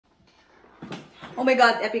Oh my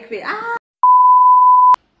god, epic fail. Ah!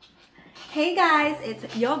 Hey guys, it's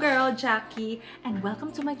your girl Jackie and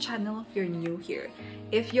welcome to my channel if you're new here.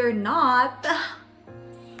 If you're not,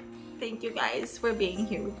 thank you guys for being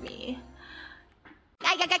here with me.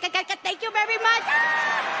 Thank you very much!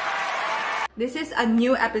 This is a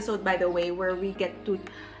new episode, by the way, where we get to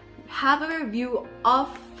have a review of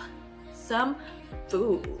some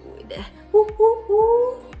food. Woo, woo,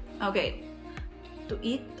 woo. Okay, to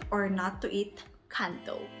eat or not to eat,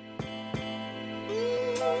 Canto.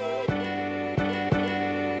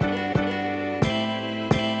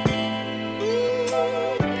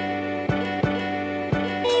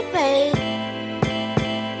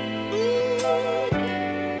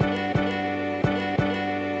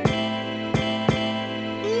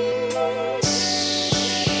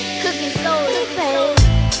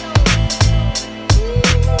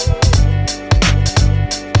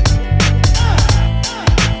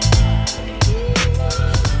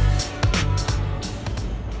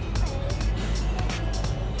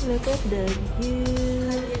 Look at the view.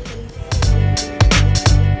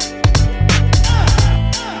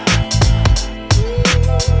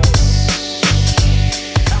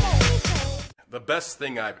 The best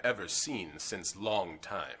thing I've ever seen since long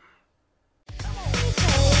time.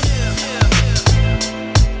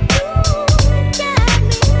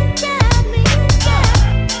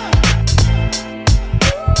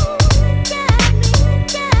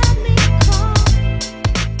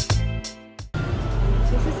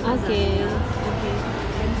 Okay.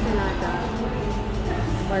 Ensalada.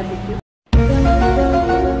 Barbecue.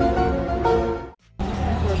 I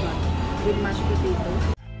forgot. With mashed potato.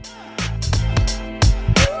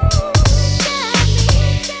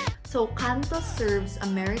 So Canto serves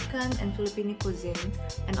American and Filipino cuisine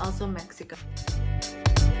and also Mexican.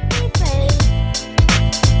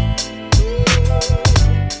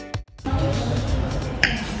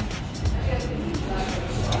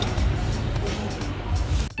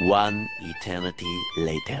 One eternity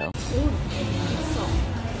later. Ooh, it's soft.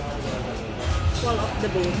 Swallow off the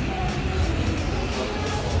bone.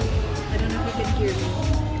 I don't know if you can hear me.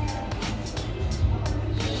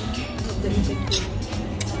 I hope that you can hear me.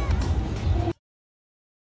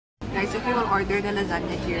 Guys, if you will order the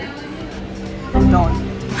lasagna here, don't.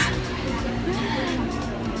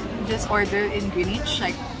 Just order in Greenwich.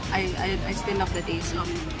 Like I still love the taste of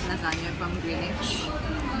lasagna from Greenwich.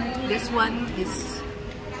 This one is,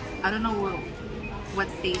 I don't know what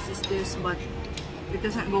taste is this, but it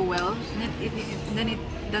doesn't go well. Then it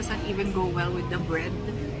doesn't even go well with the bread.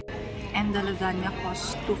 And the lasagna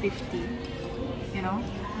costs $2.50. You know,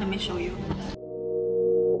 let me show you.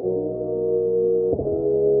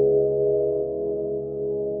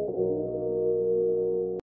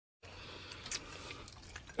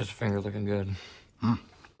 This finger looking good.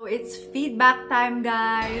 So it's feedback time,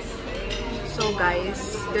 guys. So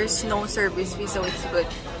guys, there's no service fee, so it's good.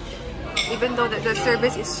 Even though the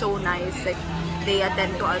service is so nice, like they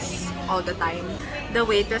attend to us all the time. The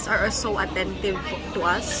waiters are so attentive to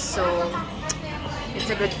us, so it's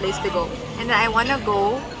a good place to go. And I wanna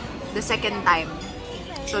go the second time,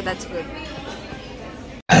 so that's good.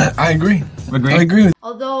 I agree. I agree with.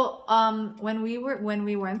 Although when we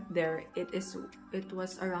weren't there, it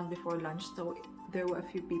was around before lunch, so there were a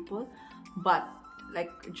few people, but like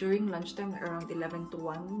during lunchtime around 11 to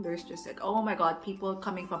 1, there's just like, oh my god, people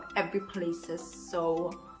coming from every places.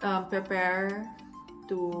 So prepare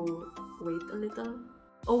to wait a little.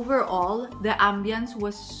 Overall, the ambience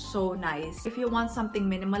was so nice. If you want something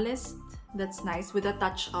minimalist, that's nice with a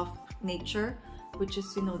touch of nature, which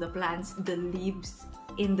is, you know, the plants, the leaves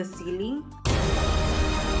in the ceiling.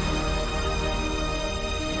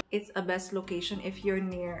 It's a best location if you're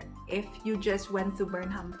near. If you just went to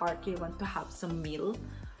Burnham Park, you want to have some meal,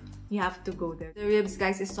 you have to go there. The ribs,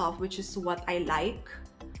 guys, is soft, which is what I like.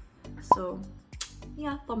 So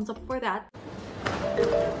yeah, thumbs up for that.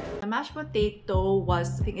 The mashed potato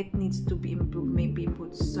was, I think it needs to be improved. Maybe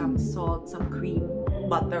put some salt, some cream,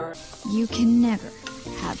 butter. You can never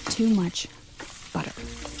have too much butter.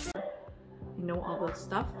 You know, all that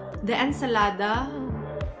stuff. The ensalada,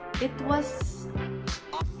 it was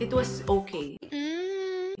okay.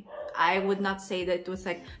 I would not say that it was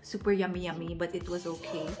like super yummy, but it was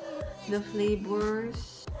okay. The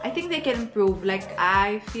flavors, I think they can improve. Like,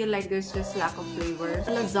 I feel like there's just lack of flavors.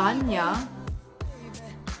 The lasagna,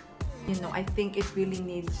 you know, I think it really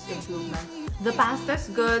needs improvement. The pasta's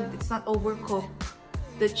good, it's not overcooked.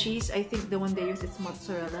 The cheese, I think the one they use is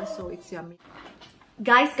mozzarella, so it's yummy.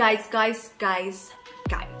 Guys,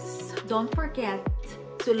 don't forget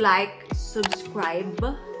to like, subscribe,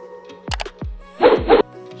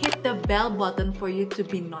 hit the bell button for you to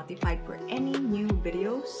be notified for any new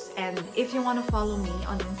videos. And if you want to follow me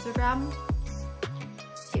on Instagram,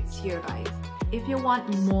 it's here, guys. If you want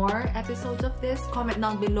more episodes of this, comment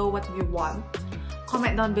down below what you want.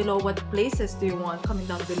 Comment down below what places do you want. Comment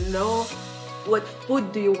down below what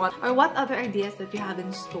food do you want, or what other ideas that you have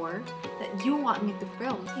in store that you want me to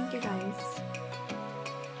film. Thank you, guys.